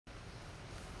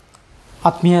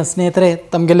ಆತ್ಮೀಯ ಸ್ನೇಹಿತರೆ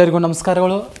ತಮಗೆಲ್ಲರಿಗೂ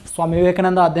ನಮಸ್ಕಾರಗಳು. ಸ್ವಾಮಿ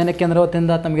ವಿವೇಕಾನಂದ ಅಧ್ಯಯನ ಕೇಂದ್ರ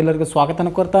ವತಿಯಿಂದ ತಮಗೆಲ್ಲರಿಗೂ ಸ್ವಾಗತನ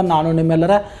ಕೋರ್ತಾ ನಾನು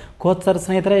ನಿಮ್ಮೆಲ್ಲರ ಕೋಚ್ ಸರ್.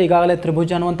 ಸ್ನೇಹಿತರೆ, ಈಗಾಗಲೇ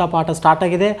ತ್ರಿಭುಜ ಅನ್ನುವಂಥ ಪಾಠ ಸ್ಟಾರ್ಟ್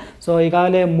ಆಗಿದೆ. ಸೊ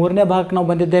ಈಗಾಗಲೇ ಮೂರನೇ ಭಾಗಕ್ಕೆ ನಾವು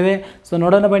ಬಂದಿದ್ದೇವೆ. ಸೊ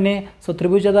ನೋಡೋಣ ಬನ್ನಿ. ಸೊ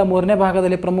ತ್ರಿಭುಜದ ಮೂರನೇ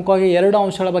ಭಾಗದಲ್ಲಿ ಪ್ರಮುಖವಾಗಿ ಎರಡು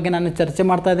ಅಂಶಗಳ ಬಗ್ಗೆ ನಾನು ಚರ್ಚೆ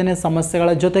ಮಾಡ್ತಾ ಇದ್ದೇನೆ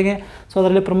ಸಮಸ್ಯೆಗಳ ಜೊತೆಗೆ. ಸೊ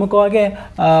ಅದರಲ್ಲಿ ಪ್ರಮುಖವಾಗಿ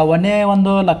ಒಂದೇ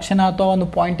ಒಂದು ಲಕ್ಷಣ ಅಥವಾ ಒಂದು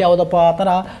ಪಾಯಿಂಟ್ ಯಾವುದಪ್ಪ ಆ ಥರ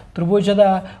ತ್ರಿಭುಜದ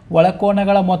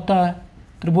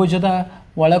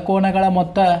ಒಳಕೋನಗಳ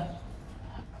ಮೊತ್ತ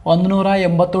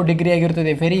 180 ಡಿಗ್ರಿ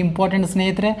ಆಗಿರ್ತದೆ. ವೆರಿ ಇಂಪಾರ್ಟೆಂಟ್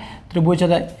ಸ್ನೇಹಿತರೆ.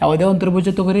 ತ್ರಿಭುಜದ ಯಾವುದೇ ಒಂದು ತ್ರಿಭುಜ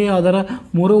ತಗೋರಿ, ಅದರ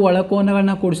ಮೂರು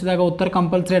ಒಳಕೋನಗಳನ್ನ ಕೂಡಿಸಿದಾಗ ಉತ್ತರ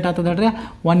ಕಂಪಲ್ಸರಿ ಏಟ್ ಆಗ್ತದೆ ಹೇಳ್ರಿ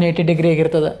 180 ಡಿಗ್ರಿ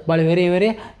ಆಗಿರ್ತದೆ. ಭಾಳ ವೆರಿ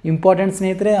ಇಂಪಾರ್ಟೆಂಟ್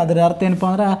ಸ್ನೇಹಿತರೆ. ಅದರ ಅರ್ಥ ಏನಪ್ಪ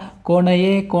ಅಂದ್ರೆ ಕೋನ ಎ,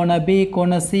 ಕೋನ ಬಿ,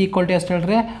 ಕೋನ ಸಿ ಈಕ್ವಲ್ ಎಷ್ಟು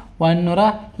ಹೇಳ್ರಿ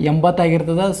 180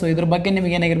 ಆಗಿರ್ತದೆ. ಸೊ ಇದ್ರ ಬಗ್ಗೆ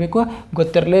ನಿಮಗೆ ಏನಾಗಿರಬೇಕು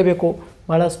ಗೊತ್ತಿರಲೇಬೇಕು.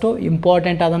 ಭಾಳಷ್ಟು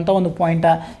ಇಂಪಾರ್ಟೆಂಟ್ ಆದಂಥ ಒಂದು ಪಾಯಿಂಟ.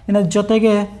 ಇನ್ನು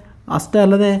ಜೊತೆಗೆ ಅಷ್ಟೇ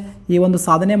ಅಲ್ಲದೆ ಈ ಒಂದು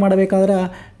ಸಾಧನೆ ಮಾಡಬೇಕಾದ್ರೆ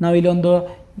ನಾವು ಇಲ್ಲಿ ಒಂದು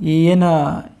ಏನು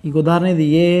ಈಗ ಉದಾಹರಣೆ ಇದು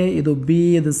ಎ, ಇದು ಬಿ,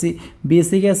 ಇದು ಸಿ. ಬಿ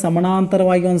ಸಿಗೆ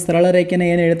ಸಮಾನಾಂತರವಾಗಿ ಒಂದು ಸರಳ ರೇಖೆನ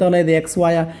ಏನು ಹೇಳ್ತಾವಲ್ಲ ಇದು ಎಕ್ಸ್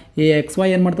ವೈ. ಈ ಎಕ್ಸ್ ವೈ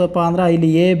ಏನು ಮಾಡ್ತದಪ್ಪ ಅಂದ್ರೆ ಇಲ್ಲಿ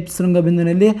ಎ ಶೃಂಗ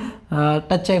ಬಿಂದುವಿನಲ್ಲಿ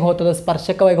ಟಚ್ ಆಗಿ ಹೋಗ್ತದೆ,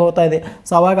 ಸ್ಪರ್ಶಕವಾಗಿ ಹೋಗ್ತಾ ಇದೆ.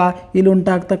 ಸೊ ಅವಾಗ ಇಲ್ಲಿ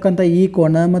ಉಂಟಾಗ್ತಕ್ಕಂಥ ಈ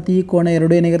ಕೋನ ಮತ್ತು ಈ ಕೋನ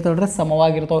ಎರಡು ಏನಾಗಿರ್ತಾವೆ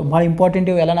ಸಮವಾಗಿರ್ತಾವೆ. ಭಾಳ ಇಂಪಾರ್ಟೆಂಟ್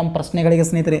ಇವೆಲ್ಲ ನಮ್ಮ ಪ್ರಶ್ನೆಗಳಿಗೆ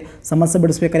ಸ್ನೇಹಿತರೆ. ಸಮಸ್ಯೆ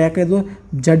ಬಿಡಿಸ್ಬೇಕಾರೆ ಯಾಕೆ ಇದು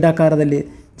ಜಡ್ ಆಕಾರದಲ್ಲಿ.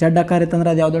 ಜಡ್ ಆಕಾರ ಇತ್ತಂದ್ರೆ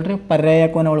ಅದು ಯಾವ್ದು ಹೇಳ್ರಿ ಪರ್ಯಾಯ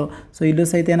ಕೋನಗಳು. ಸೊ ಇಲ್ಲೂ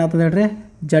ಸಹಿತ ಏನಾಗ್ತದೆ ಹೇಳ್ರಿ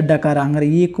ಜಡ್ ಆಕಾರ. ಹಂಗಾರೆ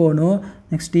ಈ ಕೋನು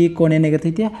ನೆಕ್ಸ್ಟ್ ಈ ಕೋನ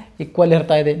ಏನಾಗಿರ್ತೈತಿ ಈಕ್ವಲ್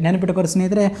ಇರ್ತಾ ಇದೆ. ನೆನಪಿಟ್ಕೊರಿ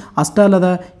ಸ್ನೇಹಿತರೆ. ಅಷ್ಟೇ ಅಲ್ಲದ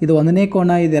ಇದು ಒಂದನೇ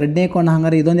ಕೋನ, ಇದು ಎರಡನೇ ಕೋನ.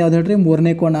 ಹಂಗಾರೆ ಇದೊಂದು ಯಾವ್ದು ಹೇಳ್ರಿ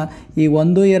ಮೂರನೇ ಕೋನ. ಈ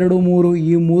 1, 2, 3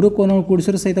 ಈ ಮೂರು ಕೋನಗಳು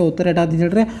ಕೂಡಿಸಿದ್ರು ಸಹಿತ ಉತ್ತರ ಏಟಾಗ್ತದೆ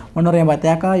ಹೇಳ್ರಿ 180.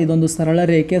 ಯಾಕೆ ಇದೊಂದು ಸರಳ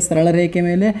ರೇಖೆ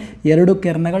ಮೇಲೆ ಎರಡು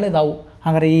ಕಿರಣಗಳಿದಾವು.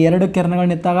 ಹಾಗಾದ್ರೆ ಈ ಎರಡು ಕಿರಣಗಳು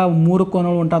ನಿಂತಾಗ ಮೂರು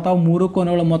ಕೋನಗಳು ಉಂಟಾಗ್ತಾವೆ. ಮೂರು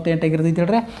ಕೋನಗಳು ಮೊತ್ತ ಎಂಟಾಗಿರ್ತೈತಿ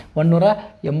ಹೇಳ್ರಿ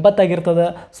 180 ಆಗಿರ್ತದೆ.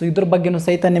 ಸೊ ಇದ್ರ ಬಗ್ಗೆನೂ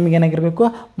ಸಹಿತ ನಿಮಗೆ ಏನಾಗಿರಬೇಕು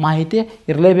ಮಾಹಿತಿ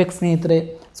ಇರಲೇಬೇಕು ಸ್ನೇಹಿತರೆ.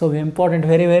 ಸೊ ಇಂಪಾರ್ಟೆಂಟ್,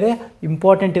 ವೆರಿ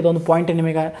ಇಂಪಾರ್ಟೆಂಟ್ ಇದೊಂದು ಪಾಯಿಂಟ್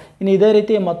ನಿಮಗೆ. ಇನ್ನು ಇದೇ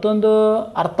ರೀತಿ ಮತ್ತೊಂದು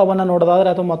ಅರ್ಥವನ್ನು ನೋಡೋದಾದರೆ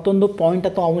ಅಥವಾ ಮತ್ತೊಂದು ಪಾಯಿಂಟ್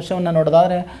ಅಥವಾ ಅಂಶವನ್ನು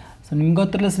ನೋಡೋದಾದರೆ, ಸೊ ನಿಮ್ಗೆ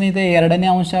ಗೊತ್ತಿರಲಿ ಸ್ನೇಹಿತರೆ, ಎರಡನೇ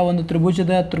ಅಂಶ ಒಂದು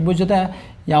ತ್ರಿಭುಜದ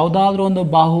ಯಾವುದಾದ್ರೂ ಒಂದು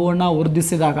ಬಾಹುವನ್ನು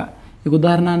ವರ್ಧಿಸಿದಾಗ, ಈಗ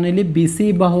ಉದಾಹರಣೆ ಇಲ್ಲಿ ಬಿ ಸಿ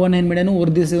ಬಾಹುವನ್ನು ಏನು ಮಾಡ್ಯಾನು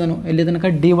ವರ್ಧಿಸಿದನು ಎಲ್ಲಿ ತನಕ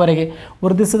ಡಿ ವರೆಗೆ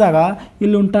ವರ್ಧಿಸಿದಾಗ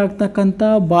ಇಲ್ಲಿ ಉಂಟಾಗ್ತಕ್ಕಂಥ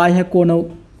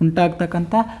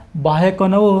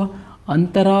ಬಾಹ್ಯಕೋನವು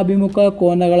ಅಂತರಾಭಿಮುಖ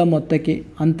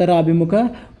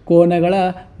ಕೋನಗಳ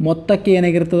ಮೊತ್ತಕ್ಕೆ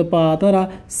ಏನಾಗಿರ್ತದಪ್ಪ ಆ ಥರ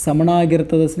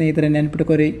ಸಮನಾಗಿರ್ತದೆ ಸ್ನೇಹಿತರೆ.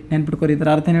 ನೆನ್ಪಿಟ್ಕೊರಿ. ಇದರ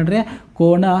ಅರ್ಥ ಏನು ಹೇಳ್ರಿ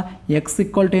ಕೋನ ಎಕ್ಸ್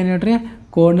ಈಕ್ವಲ್ ಟು ಏನು ಹೇಳ್ರಿ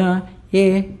ಕೋನ ಎ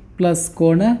ಪ್ಲಸ್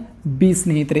ಕೋನ ಬಿ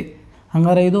ಸ್ನೇಹಿತರೆ.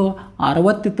 ಹಂಗಾರೆ ಇದು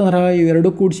 60 ಇತ್ತಂದ್ರೆ ಇವೆರಡು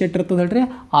ಕೂಡಿಸಿ ಎಷ್ಟಿರ್ತದೆ ಹೇಳ್ರಿ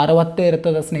 60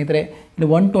 ಇರ್ತದೆ ಸ್ನೇಹಿತರೆ. ಇಲ್ಲಿ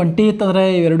 120 ಇತ್ತಂದ್ರೆ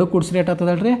ಇವೆರಡು ಕೂಡಿಸಿ ರೇಟ್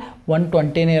ಆಗ್ತದೆ ಹೇಳ್ರಿ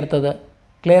 120ನೇ ಇರ್ತದೆ.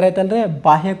 ಕ್ಲಿಯರ್ ಆಯ್ತಲ್ರಿ.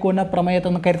 ಬಾಹ್ಯಕೋನ ಪ್ರಮೇಯ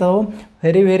ಅಂತ ಕರಿತಾವೆ.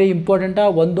 Very important.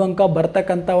 ಒಂದು ಅಂಕ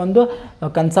ಬರ್ತಕ್ಕಂಥ ಒಂದು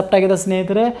ಕನ್ಸೆಪ್ಟ್ ಆಗಿದೆ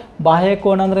ಸ್ನೇಹಿತರೆ.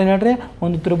 ಬಾಹ್ಯಕೋನ ಅಂದ್ರೆ ಏನು ಹೇಳ್ರಿ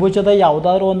ಒಂದು ತ್ರಿಭುಜದ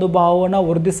ಯಾವುದಾದ್ರೂ ಒಂದು ಬಾಹುವನ್ನು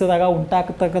ವರ್ಧಿಸಿದಾಗ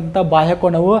ಉಂಟಾಗ್ತಕ್ಕಂಥ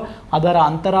ಬಾಹ್ಯಕೋನವು ಅದರ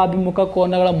ಅಂತರಾಭಿಮುಖ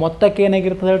ಕೋನಗಳ ಮೊತ್ತಕ್ಕೆ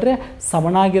ಏನಾಗಿರ್ತದೆ ಹೇಳ್ರಿ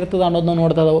ಸಮನಾಗಿರ್ತದೆ ಅನ್ನೋದನ್ನ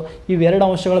ನೋಡ್ತಾ ಇದ್ದಾವೆ. ಇವೆರಡು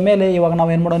ಅಂಶಗಳ ಮೇಲೆ ಇವಾಗ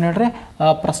ನಾವು ಏನು ಮಾಡೋಣ ಹೇಳ್ರಿ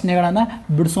ಪ್ರಶ್ನೆಗಳನ್ನು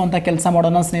ಬಿಡಿಸುವಂಥ ಕೆಲಸ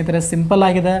ಮಾಡೋಣ ಸ್ನೇಹಿತರೆ. ಸಿಂಪಲ್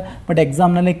ಆಗಿದೆ, ಬಟ್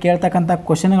ಎಕ್ಸಾಮ್ನಲ್ಲಿ ಕೇಳ್ತಕ್ಕಂಥ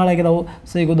ಕ್ವಶನ್ಗಳಾಗಿದ್ದಾವೆ.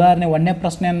 ಸೊ ಈಗ ಉದಾಹರಣೆ 1ನೇ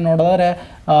ಪ್ರಶ್ನೆಯನ್ನು ನೋಡಿದ್ರೆ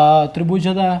ತ್ರಿಭುಜದ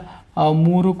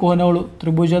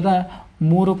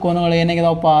ಮೂರು ಕೋನಗಳು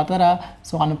ಏನಾಗಿದಾವಪ್ಪ ಆ ಥರ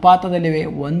ಸೊ ಅನುಪಾತದಲ್ಲಿವೆ.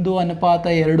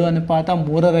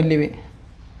 1:2:3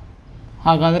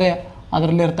 ಹಾಗಾದರೆ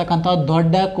ಅದರಲ್ಲಿರ್ತಕ್ಕಂಥ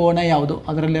ದೊಡ್ಡ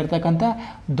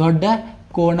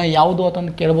ಕೋನ ಯಾವುದು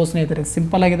ಅಂತಂದು ಕೇಳ್ಬೋದು ಸ್ನೇಹಿತರೆ.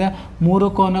 ಸಿಂಪಲ್ ಆಗಿದೆ. ಮೂರು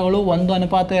ಕೋನಗಳು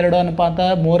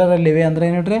 1:2:3 ಅಂದರೆ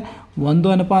ಏನು ಹೇಳ್ರಿ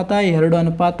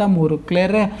 1:2:3.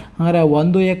 ಕ್ಲಿಯರ್. ಹಾಗಾದ್ರೆ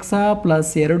 1x +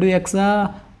 2x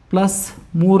 +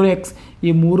 3x ಈ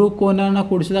ಮೂರು ಕೋನನ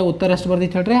ಕೂಡಿಸಿದಾಗ ಉತ್ತರ ಎಷ್ಟು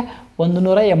ಬರ್ತಿತ್ತು ಹೇಳ್ರಿ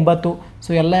 180. ಸೊ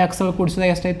ಎಲ್ಲ ಎಕ್ಸ್ಗಳು ಕೂಡಿಸಿದಾಗ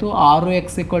ಎಷ್ಟಾಯಿತು 6x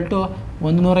 =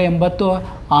 180.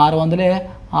 6 1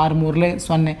 6 3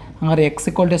 0. ಹಂಗಾರೆ x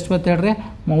 = ಎಷ್ಟು ಬರುತ್ತೆ ಹೇಳ್ರಿ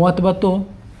 30 ಬತ್ತು.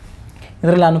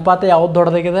 ಇದರಲ್ಲಿ ಅನುಪಾತ ಯಾವ್ದು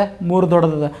ದೊಡ್ಡದಾಗಿದೆ 3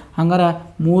 ದೊಡ್ಡದಿದೆ. ಹಂಗಾರೆ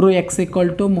 3x =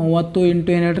 30 ಇಂಟು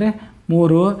ಏನು ಹೇಳ್ರಿ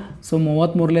 3. ಸೊ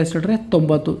 33 ಎಷ್ಟು ಹೇಳ್ರಿ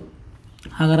 90.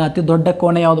 ಹಾಗಾದ್ರೆ ಅತಿ ದೊಡ್ಡ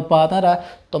ಕೋಣೆ ಯಾವುದಪ್ಪ ಅಂದ್ರೆ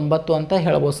 90 ಅಂತ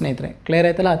ಹೇಳ್ಬೋದು ಸ್ನೇಹಿತರೆ. ಕ್ಲಿಯರ್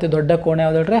ಆಯ್ತಲ್ಲ. ಅತಿ ದೊಡ್ಡ ಕೋಣೆ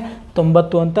ಯಾವ್ದು ಹೇಳ್ರಿ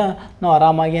 90 ಅಂತ ನಾವು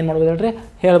ಆರಾಮಾಗಿ ಏನು ಮಾಡ್ಬೋದು ಹೇಳ್ರಿ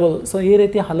ಹೇಳ್ಬೋದು. ಸೊ ಈ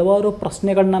ರೀತಿ ಹಲವಾರು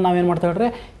ಪ್ರಶ್ನೆಗಳನ್ನ ನಾವೇನು ಮಾಡ್ತಾ ಹೇಳ್ರಿ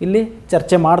ಇಲ್ಲಿ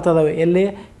ಚರ್ಚೆ ಮಾಡ್ತಾ ಇದ್ದಾವೆ ಎಲ್ಲಿ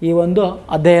ಈ ಒಂದು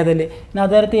ಅಧ್ಯಾಯದಲ್ಲಿ. ಇನ್ನು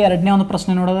ಅದೇ ರೀತಿ ಎರಡನೇ ಒಂದು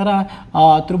ಪ್ರಶ್ನೆ ನೋಡಿದ್ರೆ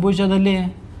ತ್ರಿಭುಜದಲ್ಲಿ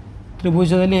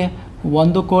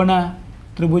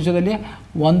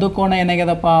ಒಂದು ಕೋನ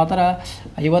ಏನಾಗ್ಯದಪ್ಪ ಆ ಥರ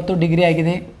 50 ಡಿಗ್ರಿ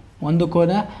ಆಗಿದೆ. ಒಂದು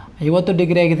ಕೋನ 50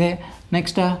 ಡಿಗ್ರಿ ಆಗಿದೆ.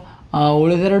 ನೆಕ್ಸ್ಟ್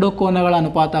ಉಳಿದೆರಡು ಕೋನಗಳ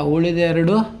ಅನುಪಾತ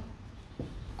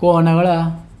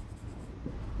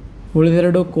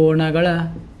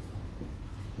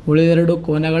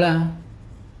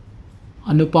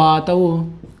ಅನುಪಾತವು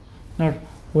ನೋಡಿ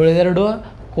ಉಳಿದೆರಡು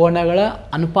ಕೋನಗಳ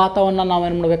ಅನುಪಾತವನ್ನು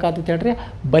ನಾವೇನು ಮಾಡಬೇಕಾಗ್ತದೆ ಹೇಳ್ರಿ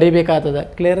ಬರಿಬೇಕಾಗ್ತದೆ.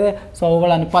 ಕ್ಲಿಯರ್. ಸೊ ಅವುಗಳ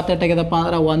ಅನುಪಾತ ಎಷ್ಟಾಗಿದೆಪ್ಪ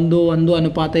ಅಂದ್ರೆ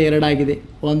 1:2 ಆಗಿದೆ.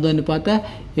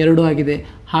 1:2 ಆಗಿದೆ.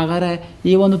 ಹಾಗಾದರೆ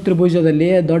ಈ ಒಂದು ತ್ರಿಭುಜದಲ್ಲಿ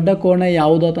ದೊಡ್ಡ ಕೋಣ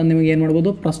ಯಾವುದು ಅಂತ ನಿಮಗೆ ಏನು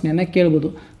ಮಾಡ್ಬೋದು ಪ್ರಶ್ನೆಯನ್ನು ಕೇಳ್ಬೋದು.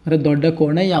 ಅಂದರೆ ದೊಡ್ಡ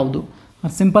ಕೋಣ ಯಾವುದು?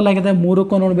 ಸಿಂಪಲ್ ಆಗಿದೆ. 3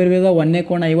 ಕೋನಗಳು ಬೇರೆ ಒಂದನೇ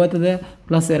ಕೋಣ 50 ಇದೆ,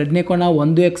 ಪ್ಲಸ್ ಎರಡನೇ ಕೋಣ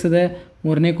 1x ಇದೆ,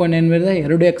 ಮೂರನೇ ಕೋಣ ಏನು ಬೇರೆ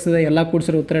 2x ಇದೆ. ಎಲ್ಲ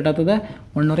ಕೂಡಿಸಿದ್ರೆ ಉತ್ತರ ಏಟಾಗ್ತದೆ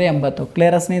 180.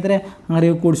 ಕ್ಲಿಯರ್ ಸ್ನೇಹಿತರೆ? ಹಂಗಾರೆ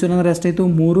ಇವು ಕೂಡಿಸಿದ್ರೆ ಎಷ್ಟಾಯಿತು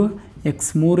 3x.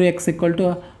 3x =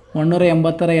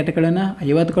 180 8 ಕಳೆನ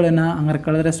 50 ಕಳೆನ ಹಂಗಾರೆ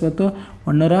ಕಳೆದ್ರೆ ಎಷ್ಟು ಬಂತು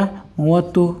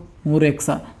 130 3x.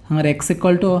 ಹಂಗಾರೆ x =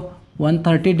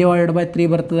 130/3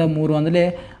 ಬರ್ತದೆ. 3 ಅಂದರೆ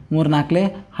 3 4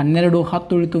 12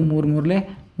 10 ಉಳಿತು 3 3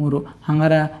 3.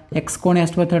 ಹಂಗಾರೆ ಎಕ್ಸ್ ಕೋಣ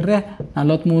ಎಷ್ಟು ಬರ್ತದೆ ಹೇಳ್ರಿ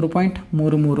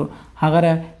 43.33.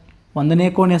 ಹಾಗಾದ್ರೆ ಒಂದನೇ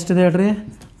ಕೋಣ ಎಷ್ಟಿದೆ ಹೇಳ್ರಿ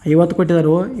 50 ಕೊಟ್ಟಿದ್ದಾರೆ.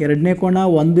 ಎರಡನೇ ಕೋಣ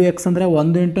 1x ಅಂದರೆ 1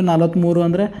 × 43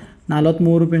 ಅಂದರೆ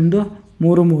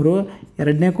 43.33.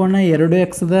 ಎರಡನೇ ಕೋಣ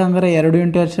 2x ಇದೆ. ಹಂಗಾರೆ 2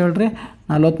 × ಎಷ್ಟು ಹೇಳ್ರಿ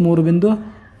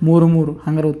 43.33.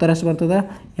 ಹಂಗಾರೆ ಉತ್ತರ ಎಷ್ಟು ಬರ್ತದೆ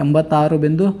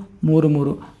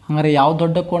 86.33. ಹಂಗಾರೆ ಯಾವ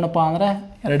ದೊಡ್ಡ ಕೋಣಪ್ಪ ಅಂದರೆ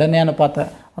ಎರಡನೇ ಅನುಪಾತ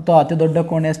ಅಥವಾ ಅತಿ ದೊಡ್ಡ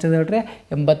ಕೋಣ ಎಷ್ಟಿದೆ ಹೇಳ್ರಿ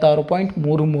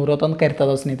 86.33 ಅಂತಂದು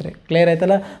ಕರಿತದ ಸ್ನೇಹಿತರೆ. ಕ್ಲಿಯರ್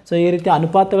ಆಯ್ತಲ್ಲ? ಸೊ ಈ ರೀತಿ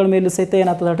ಅನುಪಾತಗಳ ಮೇಲೂ ಸಹಿತ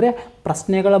ಏನಾಗ್ತದೆ ಹೇಳ್ರಿ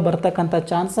ಪ್ರಶ್ನೆಗಳು ಬರ್ತಕ್ಕಂಥ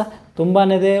ಚಾನ್ಸ್ ತುಂಬಾ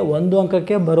ಇದೆ. 1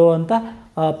 ಅಂಕಕ್ಕೆ ಬರುವಂಥ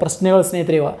ಪ್ರಶ್ನೆಗಳು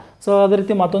ಸ್ನೇಹಿತರೆ ಇವ. ಸೊ ಅದೇ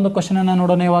ರೀತಿ ಮತ್ತೊಂದು ಕ್ವಶನನ್ನು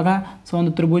ನೋಡೋಣ ಇವಾಗ. ಸೊ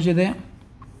ಒಂದು ತ್ರಿಭುಜ ಇದೆ.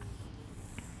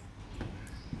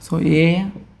 So A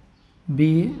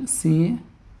B C.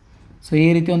 So ಈ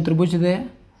ರೀತಿ ಒಂದು ತ್ರಿಭುಜ ಇದೆ.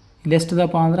 ಇಲ್ಲಿ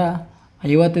ಎಷ್ಟಿದಪ್ಪ ಅಂದ್ರೆ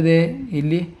 50 ಇದೆ.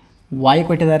 ಇಲ್ಲಿ ವಾಯ್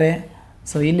ಕೊಟ್ಟಿದ್ದಾರೆ.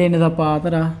 ಸೊ ಇಲ್ಲಿ ಏನಿದಪ್ಪ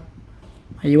ಅಂದ್ರೆ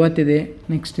 50 ಇದೆ.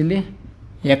 ನೆಕ್ಸ್ಟ್ ಇಲ್ಲಿ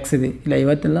ಎಕ್ಸ್ ಇದೆ. ಇಲ್ಲಿ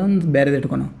 50 ಇಲ್ಲ, ಒಂದು ಬೇರೆದು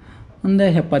ಇಟ್ಕೊಂಡು ಒಂದು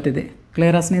 70 ಇದೆ.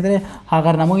 ಕ್ಲಿಯರ್ ಸ್ನೇಹಿತರೆ?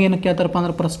 ಹಾಗಾದ್ರೆ ನಮಗೇನು ಕೇಳ್ತಾರಪ್ಪ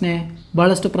ಅಂದ್ರೆ ಪ್ರಶ್ನೆ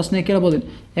ಭಾಳಷ್ಟು ಪ್ರಶ್ನೆ ಕೇಳ್ಬೋದು.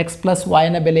 ಎಕ್ಸ್ ಪ್ಲಸ್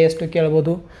ವಾಯ್ನ ಬೆಲೆ ಎಷ್ಟು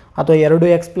ಕೇಳ್ಬೋದು, ಅಥವಾ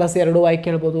 2x + 2y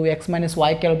ಕೇಳ್ಬೋದು, x -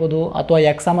 y ಕೇಳ್ಬೋದು, ಅಥವಾ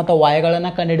ಎಕ್ಸ ಮತ್ತು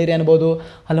ವಾಯ್ಗಳನ್ನು ಕಂಡುಹಿಡಿರಿ ಅನ್ಬೋದು.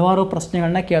 ಹಲವಾರು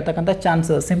ಪ್ರಶ್ನೆಗಳನ್ನ ಕೇಳ್ತಕ್ಕಂಥ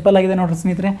ಚಾನ್ಸ್ ಸಿಂಪಲ್ ಆಗಿದೆ ನೋಡ್ರಿ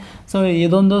ಸ್ನೇಹಿತರೆ. ಸೊ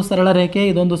ಇದೊಂದು ಸರಳ ರೇಖೆ,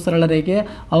 ಇದೊಂದು ಸರಳ ರೇಖೆ,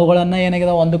 ಅವುಗಳನ್ನು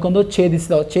ಏನಾಗಿದೆ ಒಂದಕ್ಕೊಂದು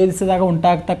ಛೇದಿಸಿದಾಗ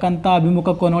ಉಂಟಾಗ್ತಕ್ಕಂಥ ಅಭಿಮುಖ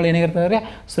ಕೋನಗಳು ಏನಾಗಿರ್ತದೆ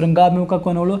ಶೃಂಗಾಭಿಮುಖ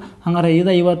ಕೋನಗಳು. ಹಂಗಾರೆ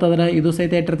ಇದು 50 ಅದರ ಇದು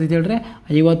ಸಹಿತ ಎಷ್ಟಿರ್ತೈತಿ ಹೇಳ್ರಿ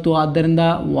 50. ಆದ್ದರಿಂದ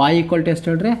y = ಎಷ್ಟು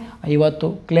ಹೇಳ್ರಿ 50.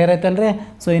 ಕ್ಲಿಯರ್ ಆಯ್ತಲ್ರಿ?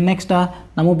 ಸೊ ಇನ್ನು ನೆಕ್ಸ್ಟ್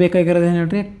ನಮಗೆ ಬೇಕಾಗಿರೋದು ಏನು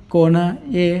ಹೇಳ್ರಿ ಕೋನ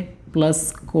ಎ ಪ್ಲಸ್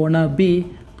ಕೋನ ಬಿ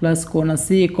ಪ್ಲಸ್ ಕೋನ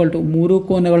ಸಿ = 3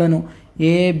 ಕೋನಗಳನ್ನು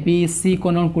ಎ ಬಿ ಸಿ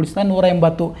ಕೋನಗಳನ್ನು ಕೂಡಿಸಿದ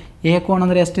 180. ಎ ಕೋನ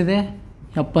ಅಂದರೆ ಎಷ್ಟಿದೆ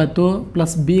 70,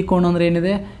 ಪ್ಲಸ್ ಬಿ ಕೋನ ಅಂದರೆ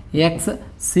ಏನಿದೆ ಎಕ್ಸ್,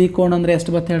 ಸಿ ಕೋನ ಅಂದರೆ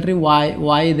ಎಷ್ಟು ಬರ್ತದೆ ಹೇಳ್ರಿ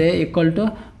ವಾಯ್ ಇದೆ =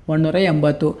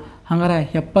 180. ಹಂಗಾರೆ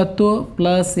 70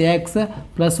 + x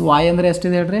 + y ಅಂದರೆ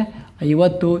ಎಷ್ಟಿದೆ ಹೇಳ್ರಿ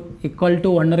 50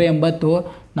 = 180.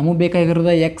 ನಮಗೆ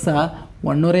ಬೇಕಾಗಿರೋದು ಎಕ್ಸ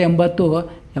 180.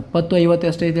 70 50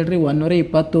 ಎಷ್ಟೈತೆ ಹೇಳ್ರಿ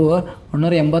 120.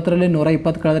 180ರಲ್ಲಿ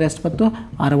 120 ಕಳೆದ್ರೆ ಎಷ್ಟು ಬತ್ತು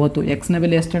 60. ಎಕ್ಸ್ನ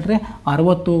ಬೆಲೆ ಎಷ್ಟು ಹೇಳ್ರಿ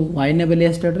 60, ವಾಯ್ನ ಬೆಲೆ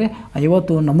ಎಷ್ಟು ಹೇಳ್ರಿ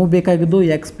 50. ನಮಗೆ ಬೇಕಾಗಿದ್ದು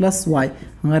ಎಕ್ಸ್ ಪ್ಲಸ್ ವಾಯ್.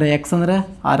 ಹಂಗಾರೆ ಎಕ್ಸ್ ಅಂದರೆ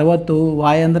 60,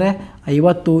 ವಾಯ್ ಅಂದರೆ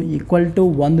 50 =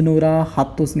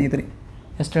 110 ಸ್ನೇಹಿತರೆ.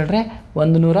 ಎಷ್ಟು ಹೇಳ್ರಿ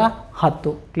 110.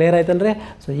 ಕ್ಲಿಯರ್ ಆಯ್ತಲ್ರಿ?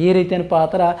 ಸೊ ಈ ರೀತಿ ಏನಪ್ಪ ಆ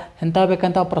ಥರ ಎಂಥ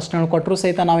ಬೇಕಂತ ಪ್ರಶ್ನೆಗಳು ಕೊಟ್ಟರು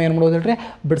ಸಹಿತ ನಾವು ಏನು ಮಾಡ್ಬೋದು ಹೇಳ್ರಿ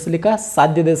ಬಿಡಿಸ್ಲಿಕ್ಕೆ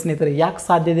ಸಾಧ್ಯ ಇದೆ ಸ್ನೇಹಿತರೆ. ಯಾಕೆ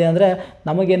ಸಾಧ್ಯ ಇದೆ ಅಂದರೆ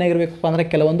ನಮಗೇನಾಗಿರ್ಬೇಕಪ್ಪ ಅಂದರೆ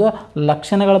ಕೆಲವೊಂದು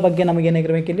ಲಕ್ಷಣಗಳ ಬಗ್ಗೆ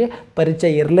ನಮಗೇನಾಗಿರ್ಬೇಕು ಇಲ್ಲಿ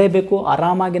ಪರಿಚಯ ಇರಲೇಬೇಕು.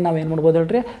 ಆರಾಮಾಗಿ ನಾವು ಏನು ಮಾಡ್ಬೋದು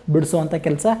ಹೇಳ್ರಿ ಬಿಡಿಸುವಂಥ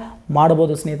ಕೆಲಸ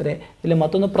ಮಾಡ್ಬೋದು ಸ್ನೇಹಿತರೆ. ಇಲ್ಲಿ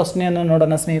ಮತ್ತೊಂದು ಪ್ರಶ್ನೆಯನ್ನು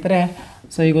ನೋಡೋಣ ಸ್ನೇಹಿತರೆ.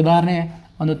 ಸೊ ಈಗ ಉದಾಹರಣೆ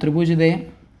ಒಂದು ತ್ರಿಭುಜ ಇದೆ.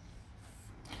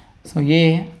 So A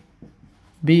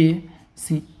B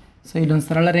C. So ಇಲ್ಲೊಂದು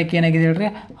ಸರಳ ರೇಖೆ ಏನಾಗಿದೆ ಹೇಳ್ರಿ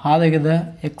ಹಾದಾಗಿದೆ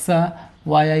ಎಕ್ಸ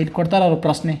ವಾಯ. ಇಲ್ಲಿ ಕೊಡ್ತಾರೆ ಅವರು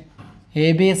ಪ್ರಶ್ನೆ ಎ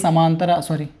ಬಿ ಸಮಾಂತರ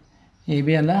ಎ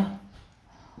ಬಿ ಅಲ್ಲ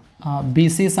ಬಿ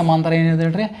ಸಿ ಸಮಾಂತರ ಏನಿದೆ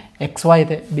ಹೇಳ್ರಿ ಎಕ್ಸ್ ವೈ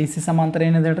ಇದೆ. ಬಿ ಸಿ ಸಮಾಂತರ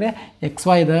ಏನಿದೆ ಹೇಳ್ರಿ ಎಕ್ಸ್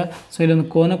ವೈ ಇದೆ. ಸೊ ಇಲ್ಲೊಂದು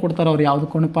ಕೋನ ಕೊಡ್ತಾರೆ ಅವ್ರು. ಯಾವುದು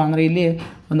ಕೋನಪ್ಪ ಅಂದರೆ ಇಲ್ಲಿ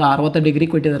ಒಂದು 60 ಡಿಗ್ರಿ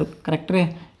ಕೊಟ್ಟಿದ್ದಾರೆ. ಕರೆಕ್ಟ್ ರೀ?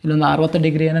 ಇಲ್ಲೊಂದು 60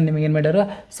 ಡಿಗ್ರಿಯನ್ನು ನಿಮಗೇನು ಮಾಡ್ಯಾರು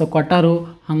ಸೊ ಕೊಟ್ಟಾರು.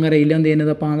 ಹಂಗಾರೆ ಇಲ್ಲೊಂದು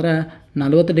ಏನಿದೆಪ್ಪ ಅಂದ್ರೆ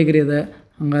 40 ಡಿಗ್ರಿ ಇದೆ.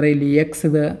 ಹಂಗಾರೆ ಇಲ್ಲಿ ಎಕ್ಸ್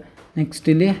ಇದೆ, ನೆಕ್ಸ್ಟ್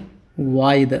ಇಲ್ಲಿ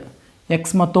ವಾಯ್ ಇದೆ.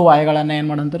 ಎಕ್ಸ್ ಮತ್ತು ವಾಯ್ಗಳನ್ನು ಏನು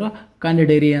ಮಾಡಂತಾರೆ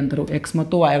ಕಂಡುಹಿಡಿಯಿರಿ ಅಂತಾರೆ. ಎಕ್ಸ್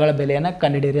ಮತ್ತು ವಾಯ್ಗಳ ಬೆಲೆಯನ್ನು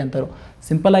ಕಂಡುಹಿಡಿಯಿರಿ ಅಂತಾರೆ.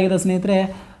 ಸಿಂಪಲ್ ಆಗಿದೆ ಸ್ನೇಹಿತರೆ.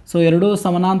 ಸೊ ಎರಡೂ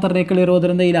ಸಮಾನಾಂತರ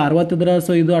ರೇಖೆಗಳಿರೋದ್ರಿಂದ ಇಲ್ಲಿ 60 ಇದ್ರೆ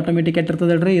ಸೊ ಇದು ಆಟೋಮೆಟಿಕ್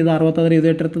ಎಟ್ಟಿರ್ತದೆ ಹೇಳ್ರಿ. ಇದು 60 ಆದರೆ ಇದು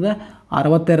ಎಟ್ಟಿರ್ತದೆ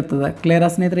 60 ಇರ್ತದೆ. ಕ್ಲಿಯರ್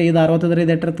ಸ್ನೇಹಿತರೆ? ಇದು 60 ಇದ್ರೆ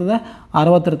ಇದು ಎಟ್ಟಿರ್ತದೆ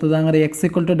 60 ಇರ್ತದೆ. ಹಂಗಾರೆ ಎಕ್ಸ್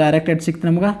 = ಡೈರೆಕ್ಟ್ ಎಟ್ ಸಿಕ್ತು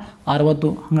ನಮ್ಗೆ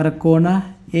 60. ಹಂಗಾರೆ ಕೋನ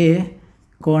ಎ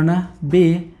ಕೋನ ಬಿ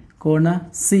ಕೋನ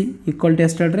ಸಿ =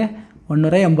 ಎಷ್ಟು ಹೇಳ್ರಿ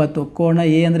 180. ಕೋನ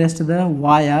ಎ ಅಂದರೆ ಎಷ್ಟಿದೆ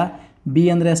ವಾಯ, ಬಿ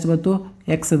ಅಂದರೆ ಎಷ್ಟು ಬಂತು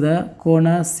ಎಕ್ಸ್ ಇದೆ, ಕೋನ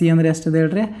ಸಿ ಅಂದರೆ ಎಷ್ಟಿದೆ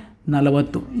ಹೇಳ್ರಿ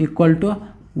 40 =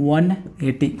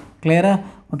 180. ಕ್ಲಿಯರಾ?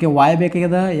 ಓಕೆ. ವಾಯ್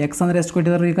ಬೇಕಾಗಿದೆ. ಎಕ್ಸ್ ಅಂದರೆ ಎಷ್ಟು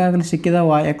ಕೊಟ್ಟಿದ್ದಾರೆ ಈಗಾಗಲೇ ಸಿಕ್ಕಿದೆ.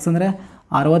 ವಾಯ್ ಎಕ್ಸ್ ಅಂದರೆ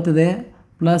 60 ಇದೆ,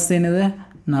 ಪ್ಲಸ್ ಏನಿದೆ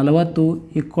 40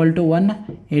 =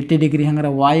 180 ಡಿಗ್ರಿ.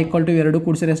 ಹಂಗಾರೆ ವಾಯ್ = ಎರಡು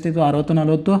ಕೂಡಿಸಿದ್ರೆ ಎಷ್ಟಿತ್ತು 60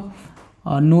 40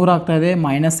 100 ಆಗ್ತಾಯಿದೆ.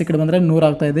 ಮೈನಸ್ ಈ ಕಡೆ ಬಂದರೆ 100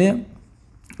 ಆಗ್ತಾಯಿದೆ.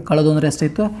 ಕಳೆದು ಅಂದರೆ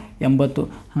ಎಷ್ಟಾಯಿತು 80.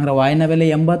 ಹಂಗಾರೆ ವಾಯ್ನ ಬೆಲೆ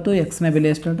 80, ಎಕ್ಸ್ನ ಬೆಲೆ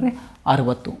ಎಷ್ಟು ಹೇಳ್ರಿ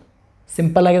 60.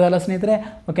 ಸಿಂಪಲ್ ಆಗಿದೆಲ್ಲ ಸ್ನೇಹಿತರೆ.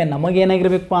 ಓಕೆ.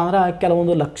 ನಮಗೇನಾಗಿರ್ಬೇಕಪ್ಪ ಅಂದ್ರೆ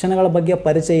ಕೆಲವೊಂದು ಲಕ್ಷಣಗಳ ಬಗ್ಗೆ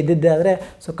ಪರಿಚಯ ಇದ್ದಿದ್ದೆ ಆದರೆ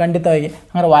ಸೊ ಖಂಡಿತವಾಗಿ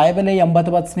ಹಂಗಾರೆ ವಾಯು ಬೆಲೆ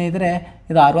 80 ಬತ್ತು ಸ್ನೇಹಿತರೆ.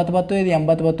 ಇದು 60 ಬತ್ತು, ಇದು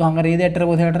 80 ಬತ್ತು. ಹಂಗಾರೆ ಇದು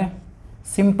ಎಟ್ಟಿರ್ಬೋದು ಹೇಳ್ರಿ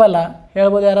ಸಿಂಪಲ್ಲ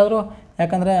ಹೇಳ್ಬೋದು ಯಾರಾದರೂ.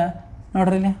 ಯಾಕಂದರೆ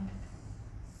ನೋಡ್ರಿ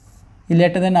ಇಲ್ಲಿ ಇಲ್ಲಿ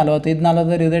ಎಟ್ಟಿದೆ 40, ಇದು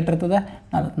 40 ಇದು ಎಟ್ಟಿರ್ತದೆ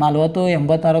 40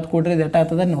 80 60 ಕೂಡ್ರಿ ಇದು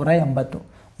ಎಷ್ಟಾಗ್ತದೆ 180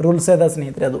 ರೂಲ್ಸ್ ಇದೆ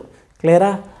ಸ್ನೇಹಿತರೆ ಅದು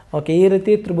ಕ್ಲಿಯರಾ. ಓಕೆ, ಈ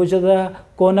ರೀತಿ ತ್ರಿಭುಜದ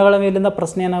ಕೋನಗಳ ಮೇಲಿಂದ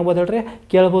ಪ್ರಶ್ನೆ ಏನಾಗ್ಬೋದು ಹೇಳ್ರಿ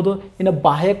ಕೇಳ್ಬೋದು. ಇನ್ನು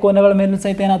ಬಾಹ್ಯ ಕೋನಗಳ ಮೇಲಿನ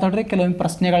ಸಹಿತ ಏನಾಗ್ತಡ್ರಿ ಕೆಲವೊಂದು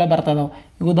ಪ್ರಶ್ನೆಗಳು ಬರ್ತದವು.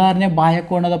 ಈಗ ಉದಾಹರಣೆ ಬಾಹ್ಯ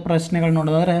ಕೋನದ ಪ್ರಶ್ನೆಗಳು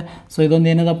ನೋಡಿದ್ರೆ ಸೊ ಇದೊಂದು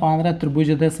ಏನಿದಪ್ಪ ಅಂದರೆ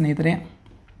ತ್ರಿಭುಜದ ಸ್ನೇಹಿತರೆ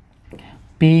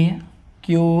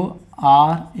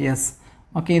PQRS.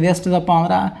 ಓಕೆ, ಇದು ಎಷ್ಟಿದಪ್ಪ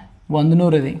ಅಂದ್ರೆ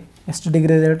 100 ಇದೆ. ಎಷ್ಟು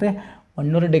ಡಿಗ್ರಿ ಇದೆ ಹೇಳ್ರಿ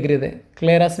 100 ಡಿಗ್ರಿ ಇದೆ.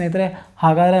 ಕ್ಲಿಯರಾ ಸ್ನೇಹಿತರೆ.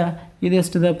 ಹಾಗಾದ್ರೆ ಇದು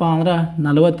ಎಷ್ಟಿದೆಪ್ಪ ಅಂದ್ರೆ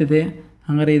 40 ಇದೆ.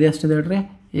 ಹಂಗಾರೆ ಇದು ಎಷ್ಟಿದೆ ಹೇಳ್ರಿ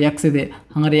ಎಕ್ಸ್ ಇದೆ.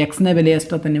 ಹಂಗಾರೆ ಎಕ್ಸ್ನ ಬೆಲೆ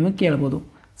ಎಷ್ಟು ಅಂತ ನಿಮಗೆ ಕೇಳ್ಬೋದು.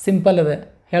 ಸಿಂಪಲ್ ಇದೆ,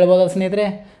 ಹೇಳ್ಬೋದಾ ಸ್ನೇಹಿತರೆ.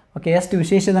 ಓಕೆ, ಎಷ್ಟು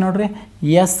ವಿಶೇಷ ಇದೆ ನೋಡಿರಿ.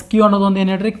 SQ ಅನ್ನೋದೊಂದು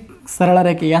ಏನು ಹೇಳ್ರಿ ಸರಳ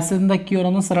ರೇಖೆ. ಎಸ್ ಇಂದ ಕ್ಯೂ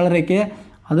ಅನ್ನೋದು ಸರಳ ರೇಖೆ.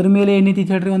 ಅದ್ರ ಮೇಲೆ ಏನೈತಿ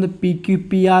ಹೇಳ್ರಿ ಒಂದು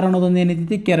PR ಅನ್ನೋದೊಂದು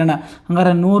ಏನೈತಿ ಕಿರಣ.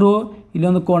 ಹಂಗಾರೆ 100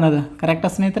 ಇಲ್ಲೊಂದು ಕೋನ ಅದ. ಕರೆಕ್ಟಾ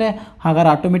ಸ್ನೇಹಿತರೆ. ಹಾಗಾದ್ರೆ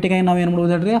ಆಟೋಮೆಟಿಕ್ಕಾಗಿ ನಾವು ಏನು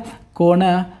ಮಾಡ್ಬೋದು ಹೇಳ್ರಿ ಕೋನ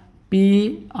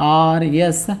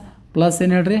PRS ಪ್ಲಸ್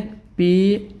ಏನು ಹೇಳ್ರಿ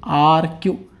PRQ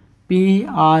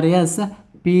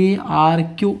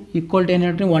ಈಕ್ವಲ್ ಟು ಏನು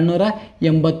ಹೇಳ್ರಿ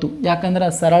 180. ಯಾಕಂದ್ರೆ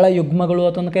ಸರಳ ಯುಗ್ಮಗಳು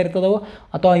ಅಂತ ಕರಿತದವು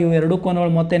ಅಥವಾ ಇವು ಎರಡು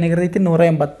ಕೋನಗಳು ಮೊತ್ತ ಏನಾಗಿರ್ತೈತಿ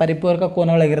 180 ಪರಿಪೂರಕ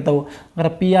ಕೋನಗಳಾಗಿರ್ತಾವೆ. ಅಂದ್ರೆ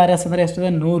PRS ಅಂದರೆ ಎಷ್ಟಿದೆ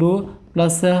 100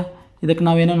 ಪ್ಲಸ್ ಇದಕ್ಕೆ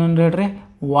ನಾವೇನೋ ನೋಡ್ರಿ ಹೇಳ್ರಿ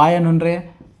Y ಅನ್ನೋಣ್ರಿ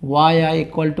Y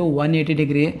equal to 180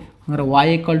 degree. ಹಂಗಾರೆ Y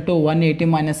ಈಕ್ವಲ್ ಟು 180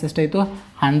 ಮೈನಸ್ ಎಷ್ಟಾಯಿತು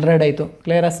 100 ಆಯಿತು.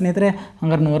 ಕ್ಲಿಯರ್ ಸ್ನೇಹಿತರೆ.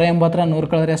 ಹಂಗಾರೆ 180 100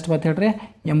 ಕಳೆದ್ರೆ ಎಷ್ಟು ಬತ್ತು ಹೇಳ್ರಿ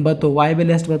 80. Y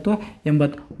ಬೆಲೆ ಎಷ್ಟು ಬತ್ತು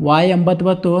 80. Y 80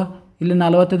 ಬತ್ತು. ಇಲ್ಲಿ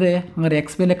 40 ಇದೆ. ಹಂಗಾರೆ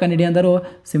ಎಕ್ಸ್ ಬೆಲೆ ಕಂಡಿಡಿ ಅಂದರು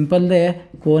ಸಿಂಪಲ್ದೆ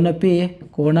ಕೋನ P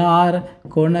ಕೋನ R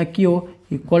ಕೋನ Q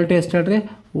ಈಕ್ವಲ್ ಟು ಎಷ್ಟು ಹೇಳ್ರಿ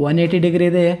 180 ಡಿಗ್ರಿ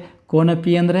ಇದೆ. ಕೋನ P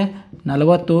ಅಂದರೆ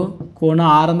 40, ಕೋನ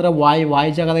R ಅಂದರೆ Y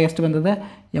ಜಾಗದಾಗ ಎಷ್ಟು ಬಂದಿದೆ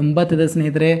 80 ಇದೆ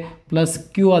ಸ್ನೇಹಿತರೆ. ಪ್ಲಸ್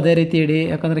Q ಅದೇ ರೀತಿ ಇಡಿ.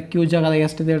 ಯಾಕಂದರೆ Q ಜಾಗದಾಗ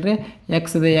ಎಷ್ಟಿದೆ ಹೇಳ್ರಿ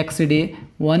ಎಕ್ಸ್ ಇದೆ. ಎಕ್ಸ್ ಇಡಿ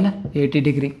 180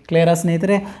 ಡಿಗ್ರಿ. ಕ್ಲಿಯರಾ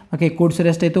ಸ್ನೇಹಿತರೆ. ಓಕೆ,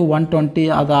 ಕೂಡ್ಸಿದ್ರೆ ಎಷ್ಟಾಯಿತು 120.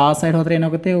 ಅದು ಆ ಸೈಡ್ ಹೋದರೆ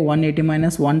ಏನಾಗುತ್ತೆ 180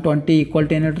 ಮೈನಸ್ 120 ಈಕ್ವಲ್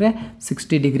ಟು ಏನು ಹೇಳ್ರಿ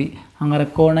 60 ಡಿಗ್ರಿ. ಹಂಗಾರೆ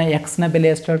ಕೋನ ಎಕ್ಸ್ನ ಬೆಲೆ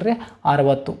ಎಷ್ಟು ಹೇಳ್ರಿ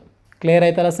 60. ಕ್ಲಿಯರ್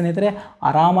ಆಯ್ತಲ್ಲ ಸ್ನೇಹಿತರೆ.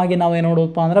 ಆರಾಮಾಗಿ ನಾವು ಏನು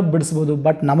ನೋಡೋದಪ್ಪ ಅಂದ್ರೆ ಬಿಡಿಸ್ಬೋದು.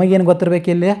 ಬಟ್ ನಮಗೇನು ಗೊತ್ತಿರಬೇಕು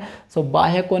ಇಲ್ಲಿ ಸೊ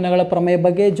ಬಾಹ್ಯ ಕೋನಗಳ ಪ್ರಮೇಯ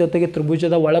ಬಗ್ಗೆ ಜೊತೆಗೆ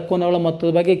ತ್ರಿಭುಜದ ಒಳಕೋನಗಳ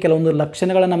ಮೊತ್ತದ ಬಗ್ಗೆ ಕೆಲವೊಂದು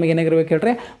ಲಕ್ಷಣಗಳ ನಮಗೇನಾಗಿರ್ಬೇಕು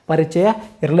ಹೇಳ್ರಿ ಪರಿಚಯ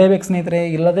ಇರಲೇಬೇಕು ಸ್ನೇಹಿತರೆ.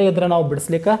 ಇಲ್ಲದೇ ಇದ್ರೆ ನಾವು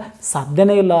ಬಿಡಿಸ್ಲಿಕ್ಕೆ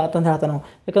ಸಾಧ್ಯನೇ ಇಲ್ಲ ಅಂತಂದು ಹೇಳ್ತಾನೆ ನಾವು.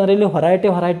 ಯಾಕಂದರೆ ಇಲ್ಲಿ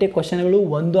ಹೊರೈಟಿ ಕ್ವಶನ್ಗಳು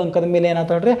 1 ಅಂಕದ ಮೇಲೆ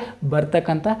ಏನಾಗ್ತಾವೆ ಹೇಳ್ರಿ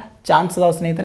ಬರ್ತಕ್ಕಂಥ ಚಾನ್ಸ್ ಅದಾವೆ ಸ್ನೇಹಿತರೆ.